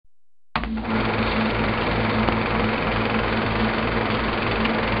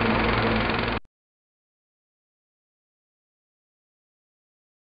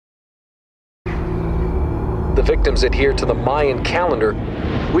victims adhere to the Mayan calendar,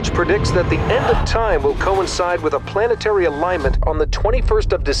 which predicts that the end of time will coincide with a planetary alignment on the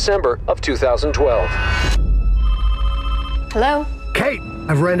 21st of December of 2012. Hello? Kate,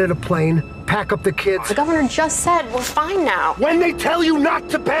 I've rented a plane. Pack up the kids. The governor just said we're fine now. When they tell you not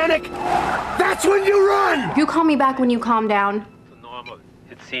to panic, that's when you run! You call me back when you calm down. Normal.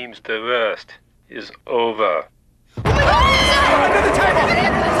 It seems the worst is over. Under the table!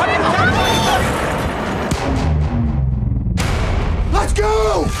 Let's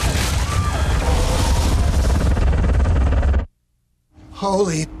go!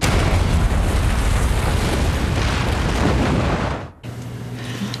 Holy...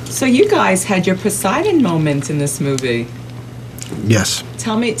 So you guys had your Poseidon moment in this movie. Yes.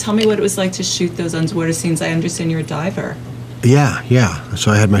 Tell me what it was like to shoot those underwater scenes. I understand you're a diver. Yeah.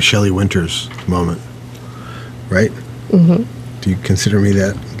 So I had my Shelley Winters moment, right? Mm-hmm. Do you consider me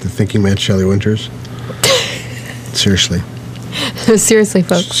that, the thinking man Shelley Winters? Seriously. Seriously,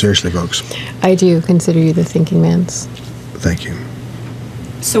 folks. Seriously, folks. I do consider you the thinking man's. Thank you.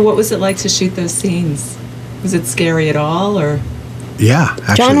 So what was it like to shoot those scenes? Was it scary at all, or? Yeah,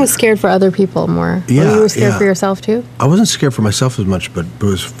 actually. John was scared for other people more. Yeah, you were scared for yourself too? I wasn't scared for myself as much, but it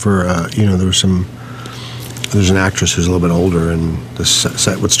was for, there's an actress who's a little bit older, and the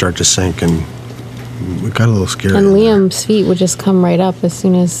set would start to sink, and it got a little scary. And Liam's feet would just come right up as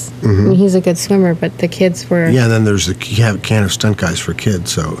soon as, I mean, he's a good swimmer, but the kids were... Yeah, and then you can't have stunt guys for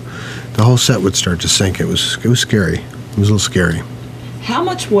kids, so the whole set would start to sink. It was scary. It was a little scary. How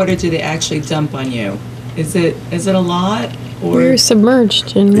much water do they actually dump on you? Is it a lot? Or? We were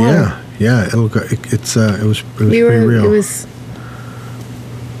submerged in water. Yeah. It was pretty real.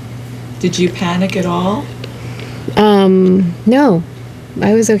 Did you panic at all? No,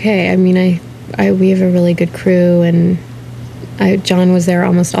 I was okay. I mean, we have a really good crew, and John was there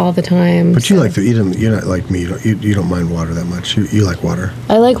almost all the time. But you're not like me. You don't mind water that much. You like water.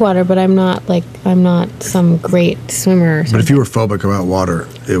 I like water, but I'm not some great swimmer or something. But if you were phobic about water,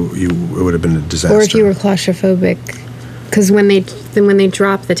 it would have been a disaster. Or if you were claustrophobic, because when they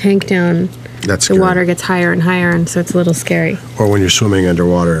drop the tank down, that's the scary. water gets higher and higher, and so it's a little scary. Or when you're swimming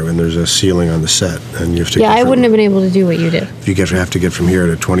underwater and there's a ceiling on the set, and you have to. Yeah, I wouldn't have been able to do what you did. If you have to get from here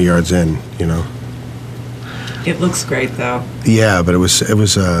to 20 yards in, It looks great, though. Yeah, but it was.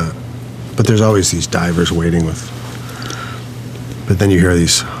 But there's always these divers waiting with. But then you hear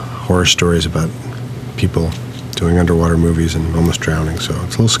these horror stories about people doing underwater movies and almost drowning, so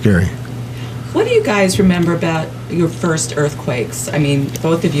it's a little scary. What do you guys remember about your first earthquakes? I mean,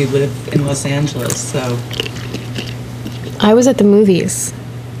 both of you live in Los Angeles, so... I was at the movies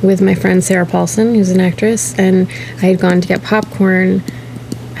with my friend Sarah Paulson, who's an actress, and I had gone to get popcorn.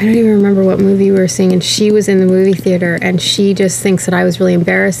 I don't even remember what movie we were seeing, and she was in the movie theater, and she just thinks that I was really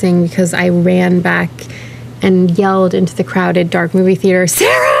embarrassing because I ran back and yelled into the crowded, dark movie theater,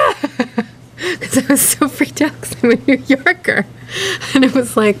 "Sarah!" Because I was so freaked out because I'm a New Yorker. And it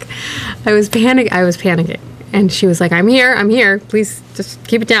was like, I was panicking. And she was like, I'm here. Please just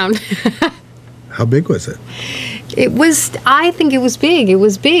keep it down. How big was it? I think it was big. I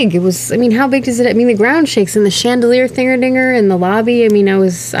mean, how big does it, I mean, the ground shakes and the chandelier thinger-dinger in the lobby. I mean, I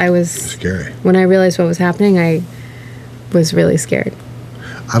was scary. When I realized what was happening, I was really scared.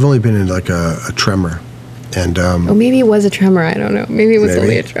 I've only been in like a tremor. And, maybe it was a tremor. I don't know. Maybe it was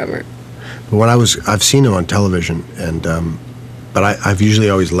only a tremor. But I've seen them on television, and but I've usually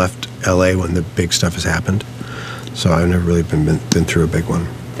always left LA when the big stuff has happened, so I've never really been through a big one.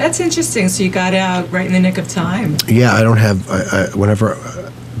 That's interesting. So you got out right in the nick of time. Yeah, I don't have. Whenever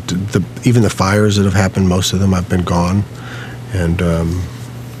even the fires that have happened, most of them I've been gone, and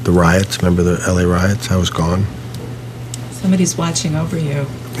the riots. Remember the LA riots? I was gone. Somebody's watching over you.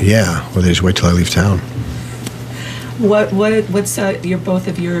 Yeah, well, they just wait till I leave town. What's both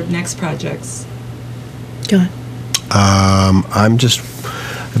of your next projects? Go on. I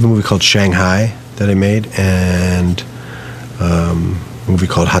have a movie called Shanghai that I made, and a movie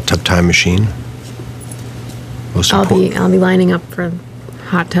called Hot Tub Time Machine. I'll be lining up for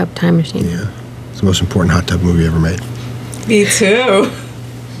Hot Tub Time Machine. Yeah, it's the most important hot tub movie ever made. Me too.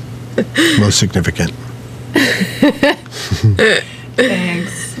 Most significant.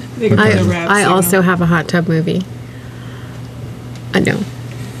 Thanks. I also have a hot tub movie. No,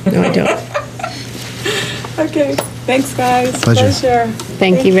 I don't. Okay. Thanks, guys. Pleasure.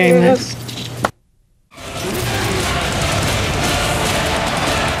 Thank you very much.